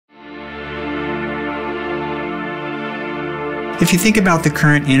If you think about the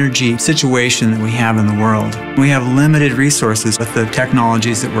current energy situation that we have in the world, we have limited resources with the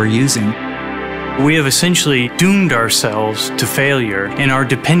technologies that we're using. We have essentially doomed ourselves to failure and are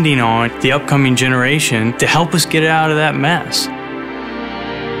depending on the upcoming generation to help us get out of that mess.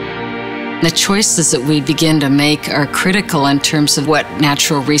 The choices that we begin to make are critical in terms of what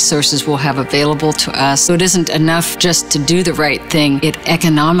natural resources we'll have available to us. So it isn't enough just to do the right thing. It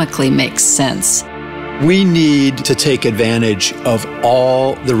economically makes sense. We need to take advantage of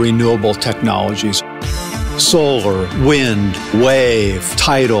all the renewable technologies. Solar, wind, wave,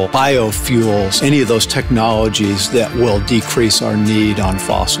 tidal, biofuels, any of those technologies that will decrease our need on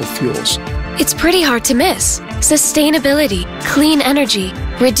fossil fuels. It's pretty hard to miss. Sustainability, clean energy,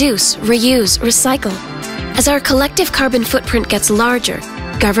 reduce, reuse, recycle. As our collective carbon footprint gets larger,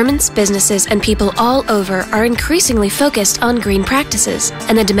 governments, businesses, and people all over are increasingly focused on green practices,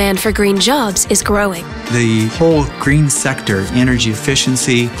 and the demand for green jobs is growing. The whole green sector, energy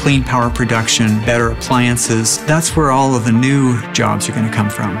efficiency, clean power production, better appliances, that's where all of the new jobs are going to come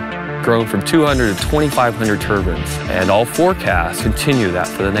from. Grown from 200 to 2,500 turbines, and all forecasts continue that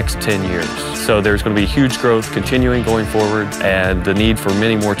for the next 10 years. So there's going to be huge growth continuing going forward, and the need for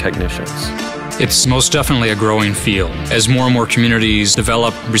many more technicians. It's most definitely a growing field. As more and more communities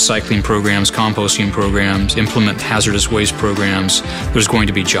develop recycling programs, composting programs, implement hazardous waste programs, there's going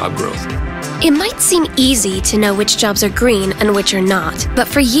to be job growth. It might seem easy to know which jobs are green and which are not, but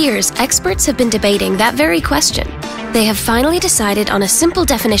for years, experts have been debating that very question. They have finally decided on a simple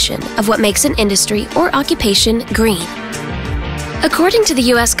definition of what makes an industry or occupation green. According to the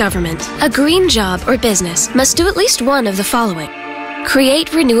U.S. government, a green job or business must do at least one of the following: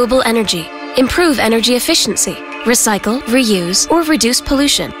 create renewable energy, improve energy efficiency, recycle, reuse, or reduce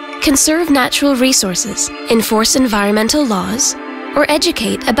pollution, conserve natural resources, enforce environmental laws, or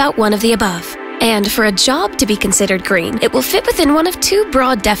educate about one of the above. And for a job to be considered green, it will fit within one of two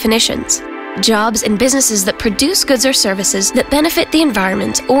broad definitions: jobs in businesses that produce goods or services that benefit the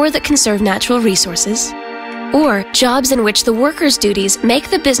environment or that conserve natural resources, or jobs in which the worker's duties make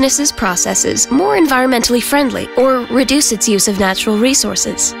the business's processes more environmentally friendly or reduce its use of natural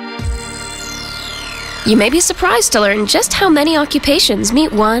resources. You may be surprised to learn just how many occupations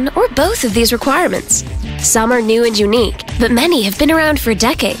meet one or both of these requirements. Some are new and unique, but many have been around for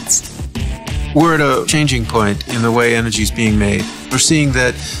decades. We're at a changing point in the way energy is being made. We're seeing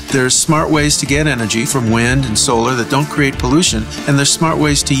that there's smart ways to get energy from wind and solar that don't create pollution, and there's smart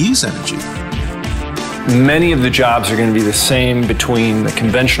ways to use energy. Many of the jobs are going to be the same between the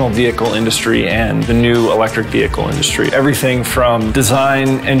conventional vehicle industry and the new electric vehicle industry. Everything from design,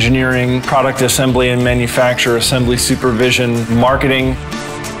 engineering, product assembly and manufacture, assembly supervision, marketing.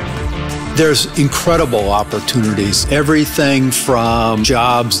 There's incredible opportunities. Everything from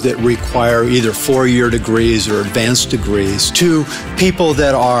jobs that require either four-year degrees or advanced degrees to people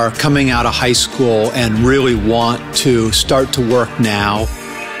that are coming out of high school and really want to start to work now.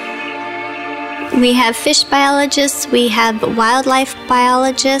 We have fish biologists, we have wildlife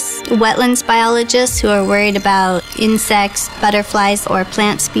biologists, wetlands biologists who are worried about insects, butterflies, or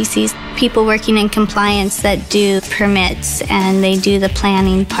plant species. People working in compliance that do permits, and they do the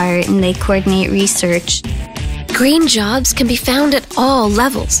planning part, and they coordinate research. Green jobs can be found at all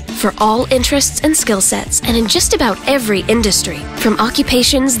levels, for all interests and skill sets, and in just about every industry. From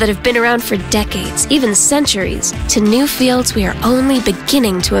occupations that have been around for decades, even centuries, to new fields we are only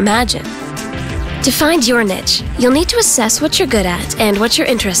beginning to imagine. To find your niche, you'll need to assess what you're good at and what your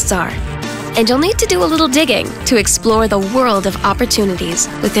interests are. And you'll need to do a little digging to explore the world of opportunities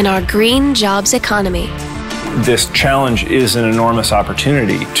within our green jobs economy. This challenge is an enormous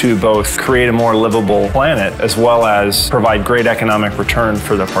opportunity to both create a more livable planet as well as provide great economic return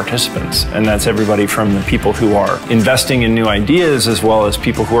for the participants. And that's everybody from the people who are investing in new ideas as well as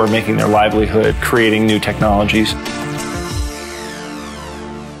people who are making their livelihood creating new technologies.